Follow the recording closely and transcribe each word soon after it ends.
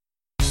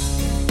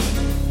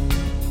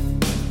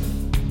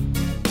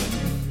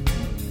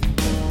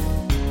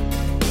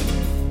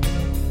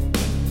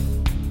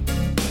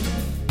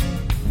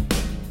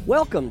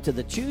Welcome to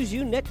the Choose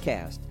You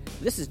Netcast.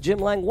 This is Jim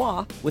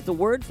Langlois with the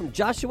word from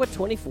Joshua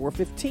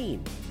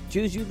 24:15.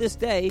 Choose you this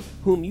day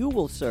whom you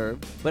will serve,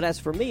 but as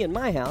for me and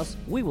my house,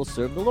 we will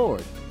serve the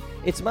Lord.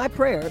 It's my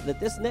prayer that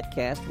this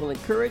netcast will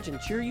encourage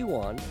and cheer you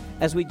on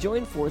as we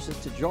join forces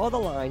to draw the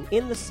line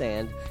in the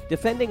sand,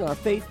 defending our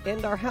faith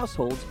and our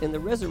households in the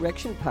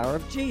resurrection power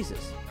of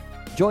Jesus.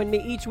 Join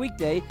me each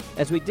weekday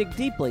as we dig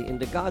deeply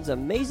into God's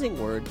amazing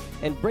word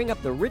and bring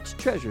up the rich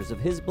treasures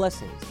of His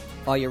blessings.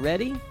 Are you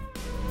ready?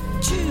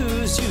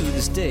 Choose you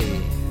this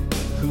day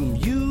whom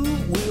you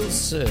will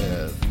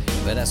serve.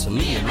 But as for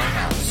me and my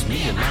house,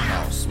 me and my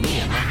house, me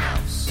and my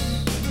house.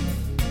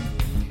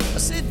 I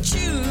said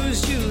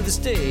choose you this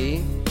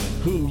day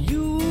whom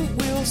you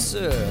will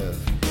serve.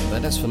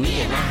 But as for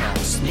me and my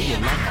house, me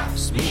and my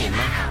house, me and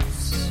my house.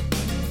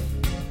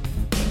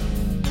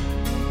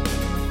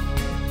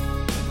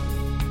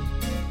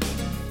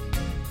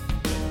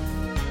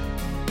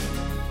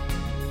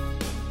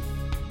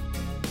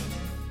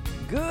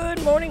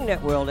 Good morning,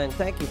 NetWorld, and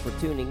thank you for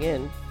tuning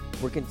in.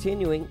 We're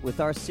continuing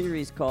with our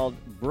series called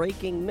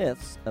Breaking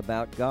Myths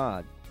About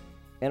God.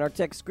 And our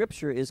text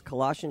scripture is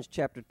Colossians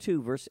chapter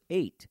 2, verse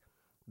 8.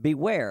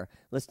 Beware,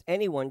 lest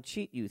anyone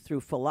cheat you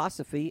through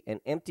philosophy and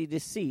empty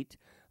deceit,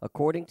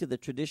 according to the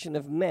tradition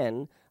of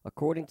men,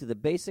 according to the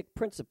basic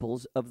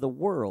principles of the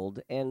world,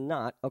 and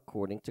not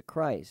according to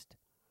Christ.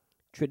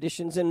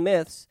 Traditions and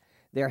myths,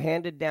 they're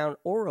handed down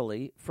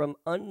orally from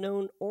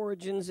unknown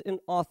origins and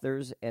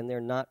authors, and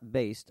they're not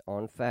based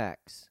on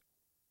facts.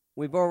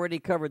 We've already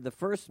covered the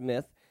first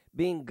myth,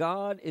 being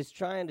God is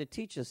trying to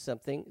teach us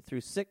something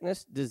through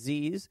sickness,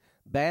 disease,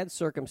 bad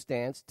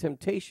circumstance,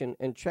 temptation,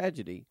 and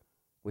tragedy.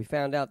 We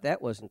found out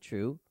that wasn't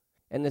true.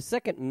 And the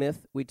second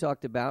myth we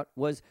talked about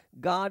was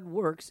God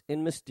works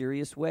in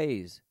mysterious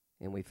ways.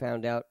 And we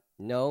found out,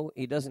 no,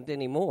 He doesn't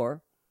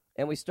anymore.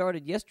 And we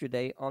started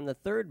yesterday on the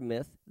third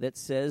myth that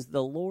says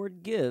the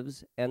Lord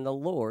gives and the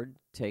Lord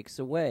takes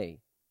away.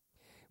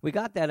 We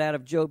got that out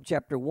of Job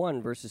chapter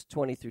 1, verses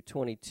 20 through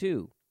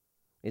 22.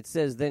 It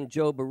says, Then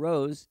Job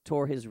arose,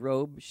 tore his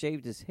robe,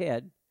 shaved his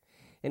head,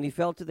 and he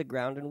fell to the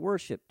ground and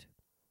worshipped.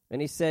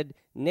 And he said,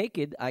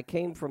 Naked I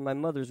came from my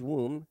mother's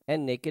womb,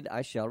 and naked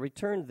I shall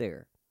return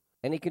there.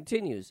 And he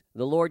continues,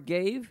 The Lord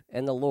gave,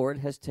 and the Lord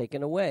has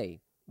taken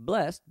away.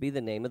 Blessed be the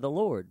name of the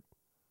Lord.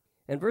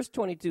 And verse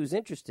 22 is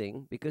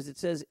interesting because it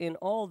says, In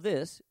all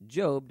this,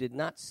 Job did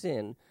not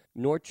sin,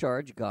 nor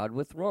charge God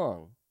with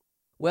wrong.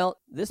 Well,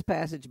 this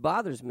passage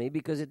bothers me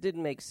because it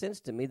didn't make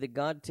sense to me that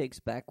God takes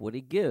back what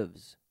He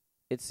gives.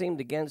 It seemed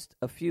against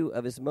a few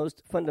of His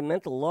most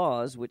fundamental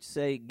laws, which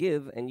say,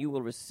 Give and you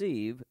will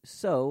receive,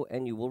 sow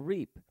and you will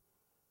reap.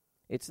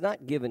 It's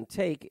not give and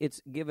take,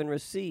 it's give and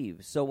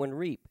receive, sow and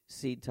reap,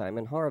 seed time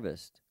and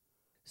harvest.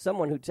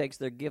 Someone who takes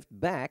their gift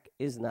back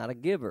is not a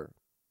giver.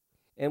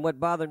 And what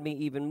bothered me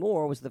even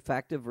more was the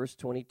fact of verse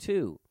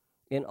 22.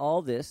 In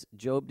all this,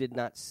 Job did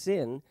not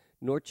sin,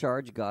 nor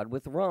charge God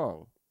with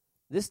wrong.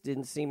 This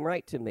didn't seem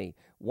right to me.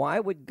 Why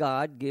would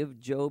God give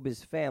Job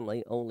his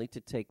family only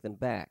to take them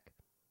back?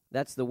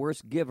 That's the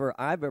worst giver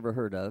I've ever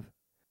heard of.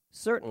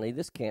 Certainly,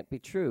 this can't be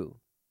true.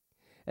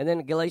 And then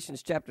in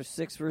Galatians chapter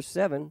 6, verse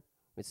 7,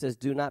 it says,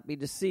 Do not be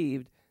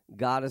deceived.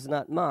 God is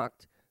not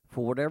mocked.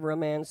 For whatever a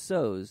man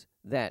sows,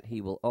 that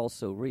he will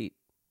also reap.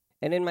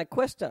 And in my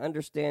quest to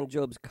understand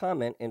Job's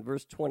comment in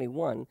verse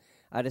 21,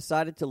 I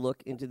decided to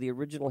look into the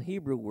original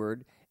Hebrew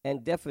word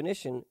and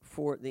definition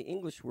for the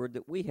English word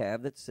that we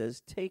have that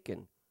says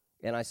taken.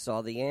 And I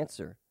saw the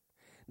answer.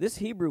 This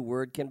Hebrew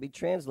word can be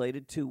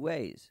translated two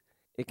ways.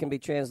 It can be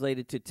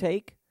translated to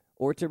take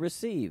or to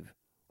receive.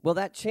 Well,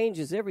 that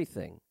changes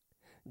everything.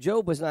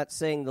 Job was not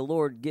saying the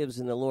Lord gives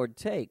and the Lord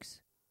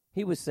takes.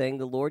 He was saying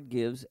the Lord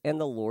gives and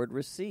the Lord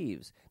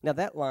receives. Now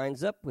that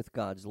lines up with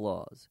God's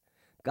laws.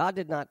 God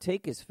did not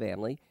take his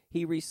family,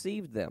 He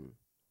received them.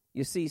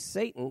 You see,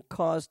 Satan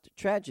caused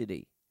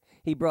tragedy.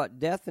 He brought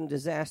death and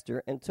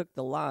disaster and took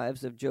the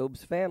lives of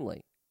Job's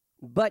family.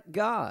 But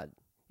God,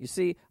 you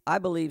see, I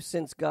believe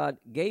since God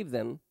gave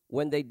them,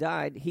 when they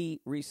died,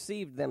 He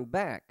received them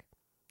back.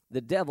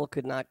 The devil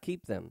could not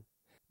keep them.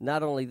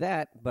 Not only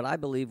that, but I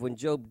believe when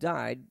Job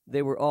died,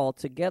 they were all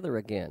together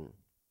again.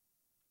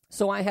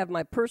 So I have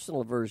my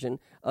personal version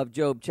of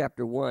Job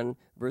chapter 1,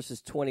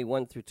 verses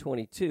 21 through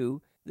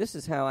 22. This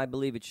is how I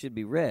believe it should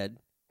be read.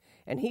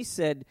 And he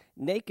said,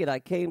 Naked I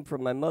came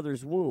from my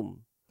mother's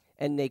womb,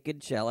 and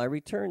naked shall I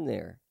return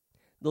there.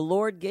 The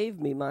Lord gave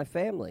me my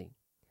family.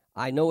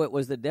 I know it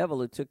was the devil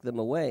who took them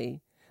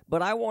away,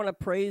 but I want to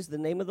praise the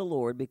name of the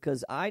Lord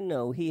because I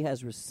know He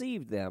has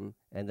received them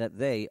and that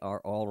they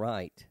are all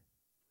right.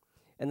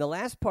 And the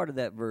last part of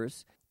that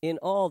verse, in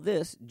all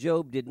this,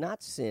 Job did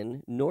not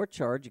sin nor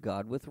charge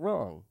God with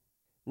wrong.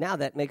 Now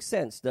that makes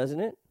sense, doesn't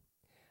it?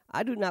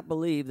 I do not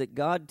believe that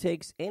God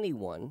takes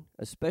anyone,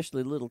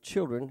 especially little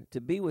children, to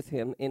be with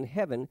Him in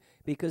heaven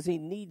because He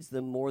needs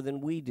them more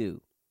than we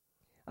do.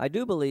 I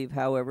do believe,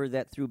 however,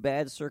 that through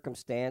bad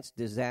circumstance,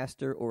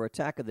 disaster, or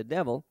attack of the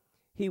devil,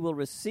 He will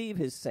receive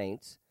His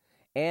saints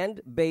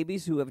and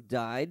babies who have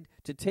died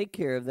to take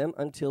care of them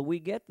until we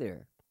get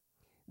there.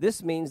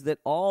 This means that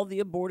all the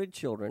aborted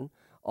children,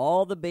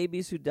 all the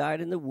babies who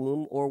died in the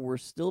womb or were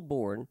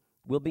stillborn,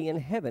 will be in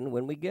heaven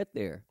when we get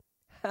there.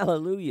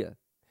 Hallelujah.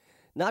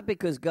 Not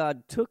because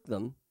God took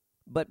them,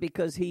 but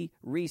because he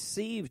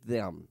received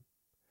them.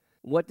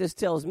 What this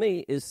tells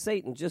me is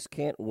Satan just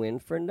can't win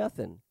for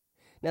nothing.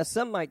 Now,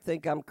 some might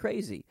think I'm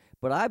crazy,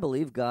 but I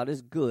believe God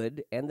is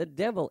good and the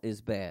devil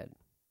is bad.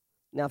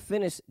 Now,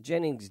 Finis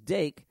Jennings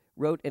Dake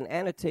wrote an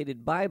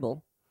annotated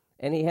Bible,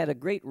 and he had a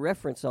great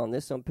reference on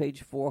this on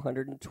page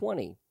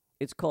 420.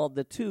 It's called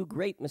The Two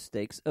Great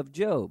Mistakes of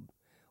Job.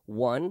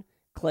 One,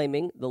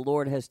 claiming the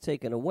Lord has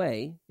taken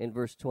away, in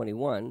verse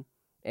 21,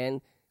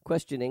 and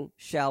questioning,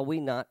 shall we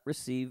not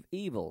receive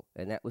evil?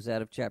 And that was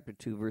out of chapter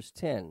 2, verse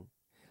 10.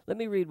 Let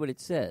me read what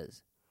it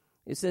says.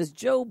 It says,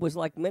 Job was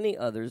like many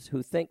others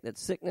who think that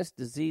sickness,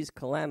 disease,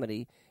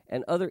 calamity,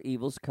 and other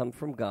evils come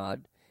from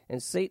God,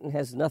 and Satan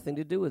has nothing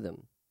to do with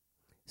them.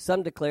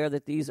 Some declare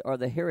that these are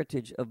the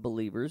heritage of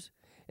believers,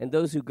 and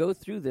those who go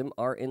through them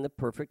are in the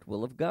perfect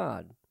will of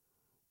God.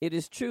 It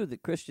is true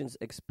that Christians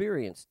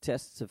experience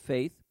tests of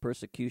faith,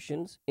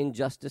 persecutions,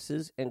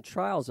 injustices, and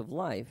trials of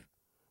life,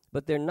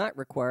 but they're not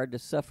required to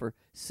suffer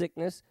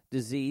sickness,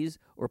 disease,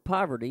 or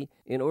poverty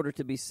in order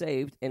to be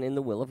saved and in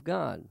the will of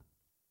God.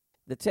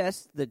 The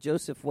tests that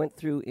Joseph went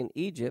through in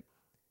Egypt,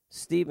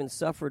 Stephen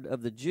suffered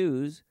of the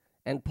Jews,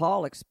 and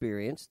Paul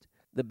experienced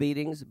the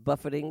beatings,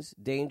 buffetings,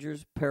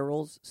 dangers,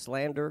 perils,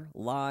 slander,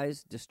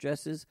 lies,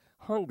 distresses,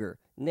 hunger,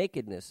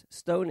 nakedness,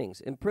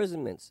 stonings,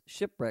 imprisonments,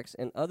 shipwrecks,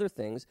 and other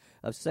things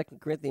of 2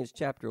 Corinthians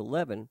chapter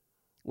 11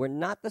 were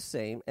not the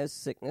same as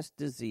sickness,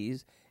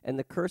 disease, and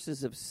the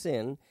curses of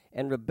sin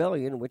and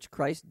rebellion which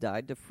Christ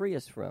died to free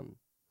us from.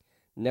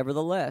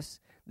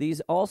 Nevertheless,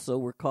 these also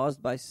were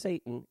caused by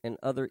Satan and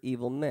other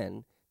evil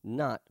men,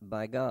 not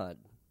by God.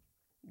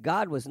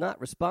 God was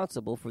not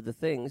responsible for the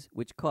things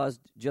which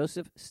caused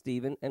Joseph,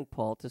 Stephen, and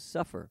Paul to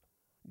suffer.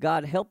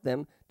 God helped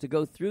them to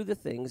go through the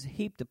things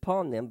heaped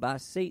upon them by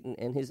Satan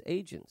and his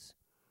agents.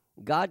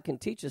 God can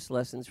teach us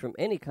lessons from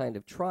any kind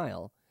of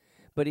trial,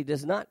 but he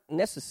does not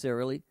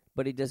necessarily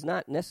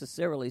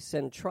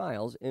send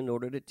trials in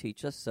order to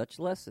teach us such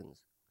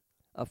lessons.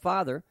 A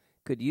father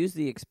could use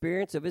the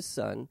experience of his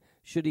son,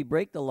 should he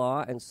break the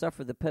law and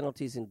suffer the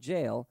penalties in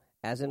jail,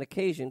 as an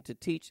occasion to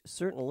teach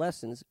certain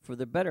lessons for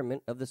the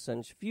betterment of the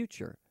son's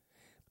future.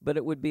 But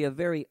it would be a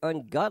very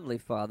ungodly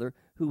father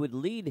who would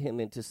lead him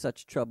into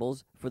such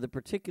troubles for the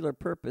particular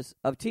purpose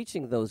of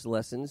teaching those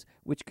lessons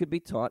which could be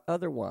taught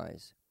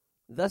otherwise.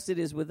 Thus it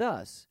is with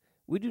us.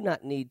 We do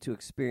not need to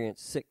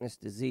experience sickness,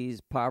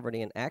 disease,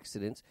 poverty, and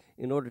accidents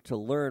in order to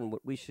learn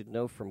what we should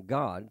know from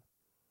God.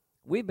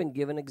 We've been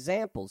given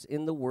examples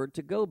in the Word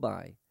to go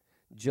by: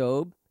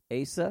 Job,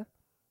 Asa,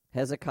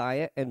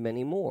 Hezekiah, and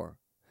many more.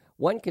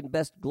 One can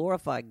best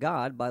glorify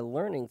God by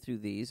learning through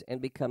these and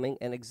becoming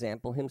an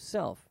example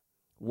himself,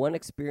 one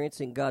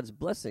experiencing God's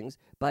blessings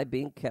by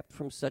being kept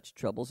from such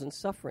troubles and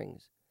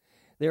sufferings.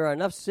 There are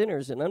enough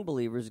sinners and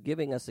unbelievers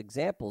giving us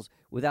examples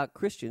without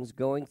Christians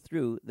going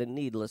through the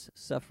needless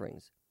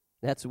sufferings.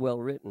 That's well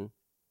written.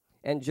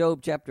 And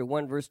Job chapter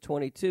 1 verse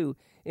 22,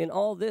 in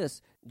all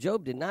this,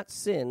 Job did not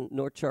sin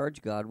nor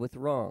charge God with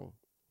wrong.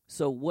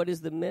 So what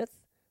is the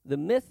myth? The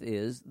myth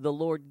is the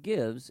Lord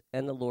gives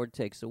and the Lord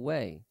takes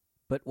away.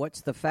 But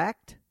what's the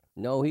fact?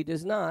 No, he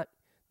does not.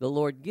 The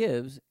Lord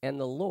gives and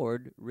the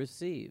Lord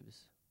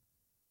receives.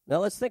 Now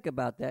let's think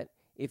about that.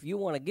 If you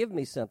want to give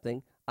me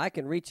something, I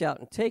can reach out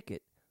and take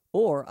it,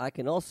 or I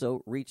can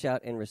also reach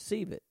out and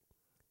receive it.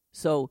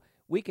 So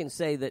we can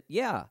say that,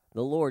 yeah,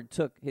 the Lord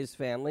took his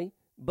family,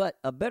 but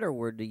a better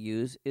word to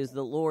use is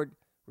the Lord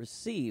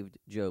received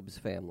Job's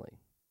family.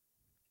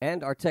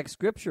 And our text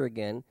scripture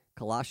again,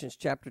 Colossians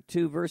chapter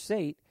 2, verse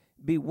 8,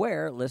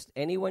 beware lest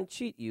anyone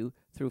cheat you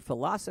through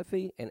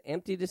philosophy and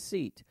empty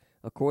deceit,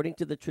 according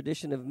to the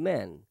tradition of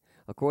men,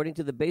 according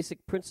to the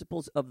basic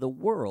principles of the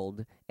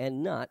world,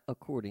 and not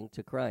according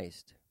to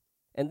Christ.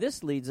 And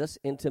this leads us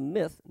into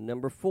myth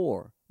number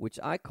 4, which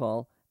I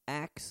call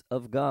acts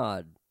of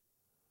God.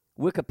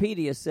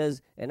 Wikipedia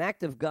says an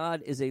act of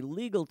God is a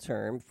legal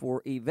term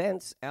for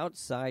events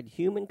outside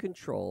human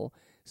control,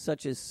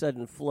 such as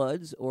sudden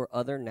floods or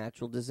other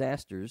natural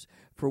disasters,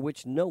 for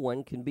which no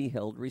one can be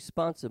held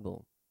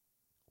responsible.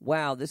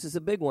 Wow, this is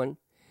a big one.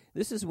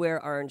 This is where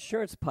our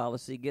insurance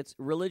policy gets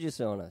religious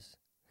on us.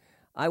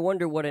 I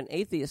wonder what an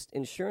atheist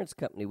insurance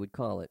company would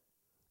call it.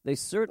 They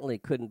certainly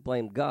couldn't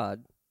blame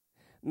God.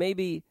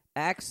 Maybe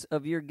acts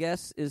of your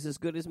guess is as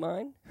good as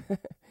mine?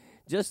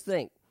 Just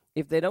think,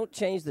 if they don't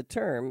change the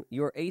term,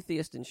 your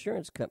atheist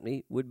insurance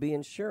company would be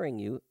insuring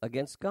you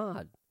against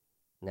God.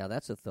 Now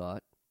that's a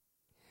thought.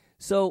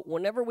 So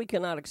whenever we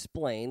cannot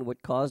explain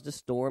what caused a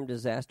storm,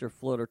 disaster,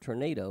 flood, or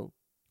tornado,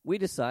 we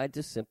decide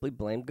to simply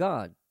blame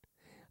God.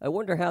 I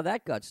wonder how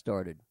that got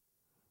started.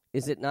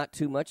 Is it not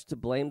too much to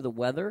blame the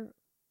weather?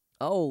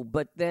 Oh,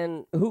 but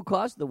then who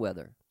caused the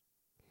weather?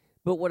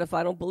 But what if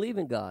I don't believe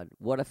in God?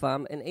 What if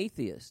I'm an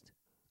atheist?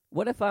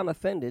 What if I'm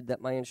offended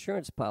that my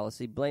insurance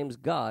policy blames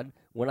God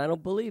when I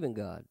don't believe in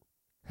God?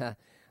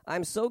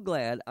 I'm so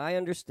glad I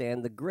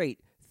understand the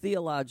great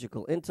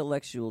theological,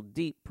 intellectual,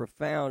 deep,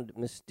 profound,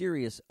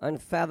 mysterious,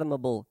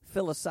 unfathomable,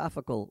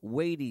 philosophical,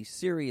 weighty,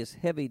 serious,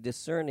 heavy,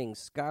 discerning,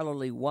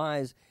 scholarly,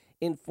 wise,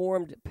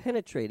 informed,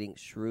 penetrating,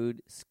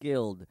 shrewd,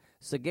 skilled,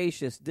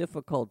 sagacious,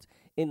 difficult,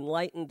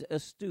 enlightened,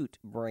 astute,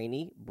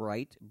 brainy,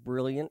 bright,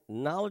 brilliant,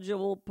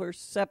 knowledgeable,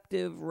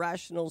 perceptive,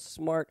 rational,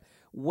 smart,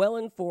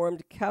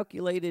 well-informed,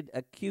 calculated,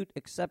 acute,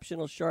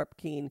 exceptional, sharp,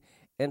 keen,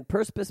 and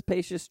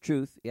perspicacious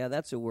truth, yeah,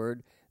 that's a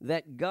word,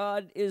 that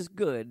God is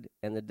good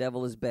and the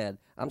devil is bad.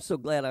 I'm so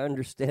glad I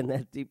understand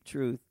that deep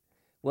truth.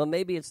 Well,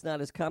 maybe it's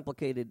not as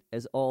complicated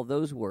as all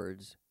those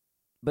words,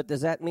 but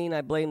does that mean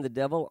I blame the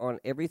devil on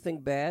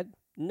everything bad?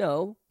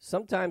 No,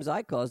 sometimes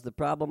I caused the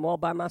problem all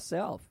by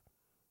myself.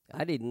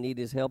 I didn't need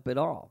his help at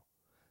all.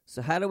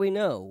 So how do we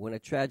know when a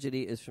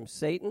tragedy is from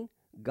Satan,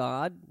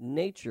 God,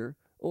 nature,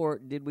 or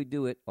did we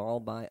do it all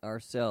by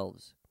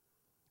ourselves?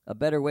 A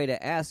better way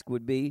to ask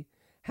would be,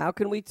 how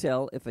can we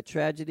tell if a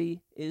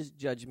tragedy is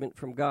judgment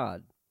from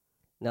God?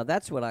 Now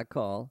that's what I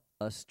call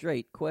a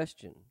straight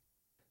question.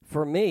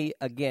 For me,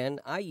 again,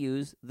 I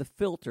use the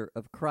filter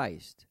of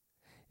Christ.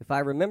 If I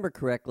remember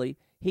correctly,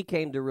 he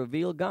came to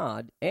reveal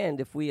God,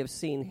 and if we have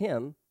seen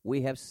him,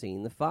 we have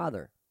seen the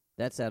Father.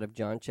 That's out of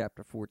John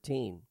chapter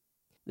 14.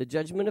 The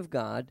judgment of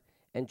God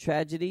and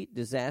tragedy,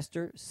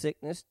 disaster,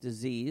 sickness,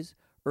 disease,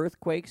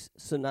 earthquakes,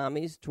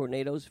 tsunamis,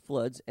 tornadoes,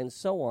 floods, and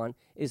so on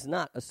is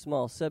not a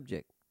small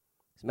subject.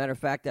 As a matter of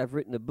fact, I've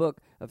written a book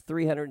of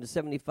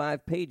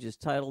 375 pages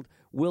titled,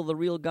 Will the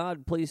Real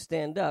God Please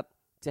Stand Up?,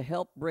 to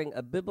help bring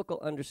a biblical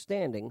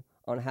understanding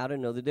on how to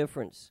know the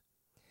difference.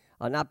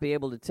 I'll not be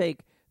able to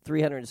take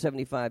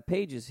 375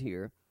 pages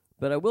here,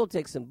 but I will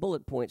take some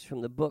bullet points from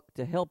the book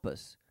to help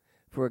us.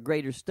 For a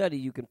greater study,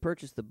 you can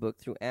purchase the book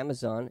through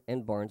Amazon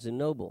and Barnes &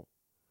 Noble.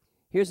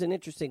 Here's an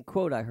interesting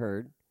quote I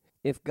heard.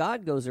 If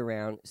God goes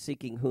around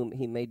seeking whom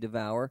he may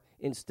devour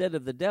instead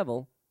of the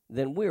devil,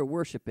 then we're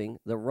worshiping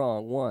the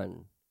wrong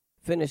one.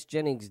 Finis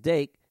Jennings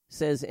Dake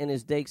says in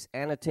his Dake's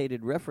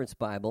Annotated Reference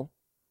Bible,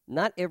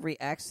 not every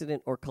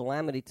accident or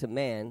calamity to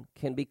man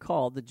can be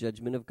called the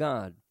judgment of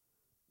God.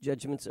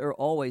 Judgments are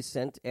always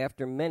sent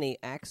after many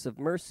acts of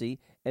mercy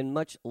and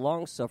much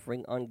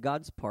long-suffering on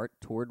God's part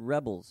toward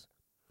rebels.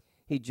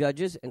 He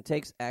judges and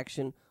takes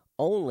action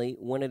only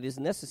when it is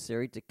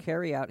necessary to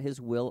carry out his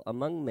will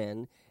among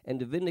men and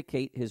to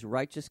vindicate his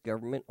righteous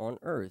government on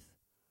earth.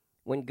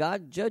 When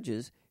God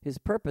judges, his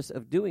purpose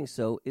of doing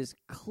so is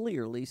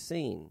clearly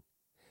seen.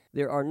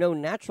 There are no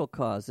natural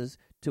causes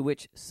to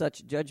which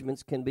such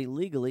judgments can be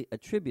legally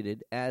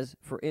attributed, as,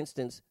 for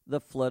instance, the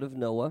flood of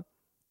Noah,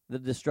 the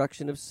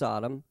destruction of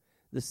Sodom,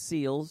 the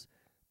seals,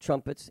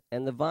 trumpets,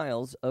 and the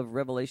vials of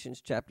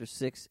Revelations chapter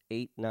 6,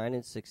 8, 9,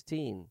 and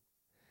 16.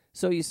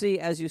 So you see,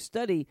 as you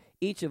study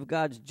each of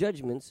God's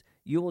judgments,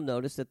 you will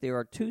notice that there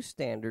are two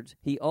standards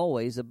he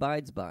always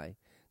abides by.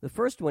 The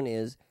first one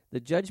is, the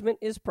judgment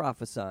is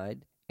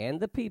prophesied, and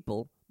the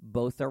people,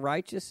 both the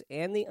righteous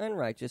and the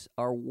unrighteous,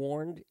 are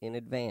warned in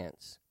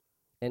advance.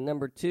 And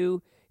number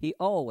two, he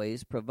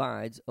always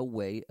provides a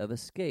way of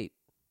escape.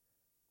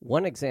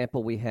 One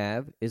example we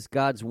have is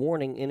God's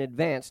warning in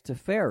advance to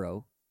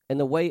Pharaoh, and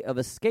the way of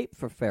escape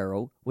for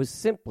Pharaoh was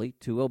simply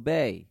to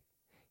obey.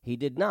 He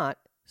did not,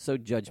 so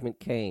judgment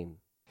came.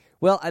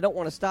 Well, I don't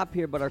want to stop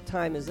here, but our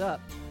time is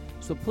up.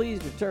 So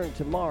please return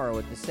tomorrow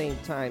at the same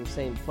time,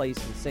 same place,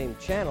 and same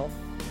channel.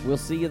 We'll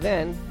see you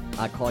then.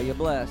 I call you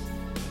blessed.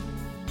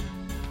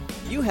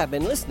 You have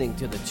been listening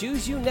to the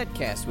Choose You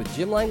Netcast with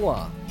Jim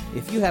Langlois.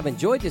 If you have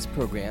enjoyed this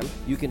program,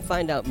 you can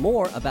find out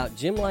more about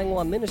Jim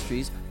Langlois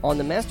Ministries on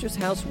the Master's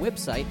House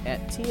website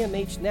at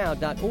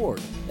tmhnow.org.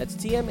 That's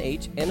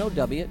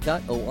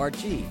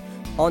tmhnow.org.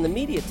 On the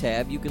Media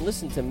tab, you can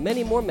listen to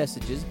many more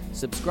messages,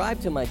 subscribe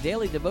to my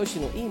daily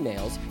devotional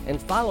emails, and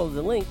follow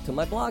the link to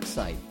my blog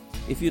site.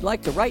 If you'd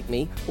like to write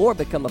me or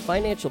become a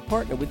financial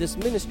partner with this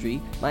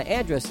ministry, my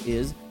address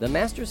is The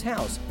Master's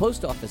House,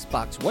 Post Office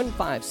Box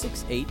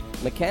 1568,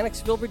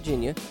 Mechanicsville,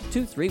 Virginia,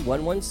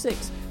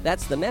 23116.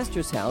 That's The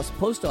Master's House,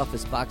 Post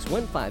Office Box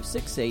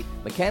 1568,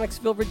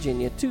 Mechanicsville,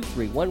 Virginia,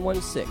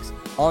 23116.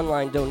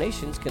 Online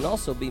donations can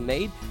also be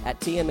made at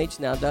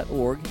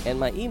tmhnow.org, and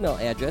my email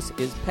address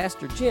is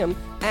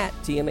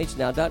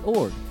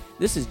pastorjim@tmhnow.org.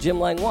 This is Jim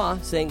Langlois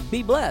saying,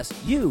 be blessed,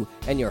 you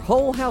and your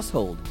whole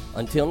household.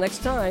 Until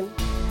next time.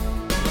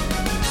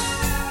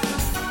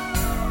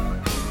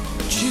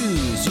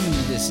 Choose you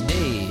this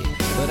day,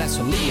 but that's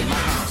for me and my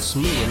house,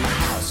 me and my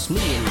house,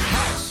 me and my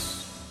house.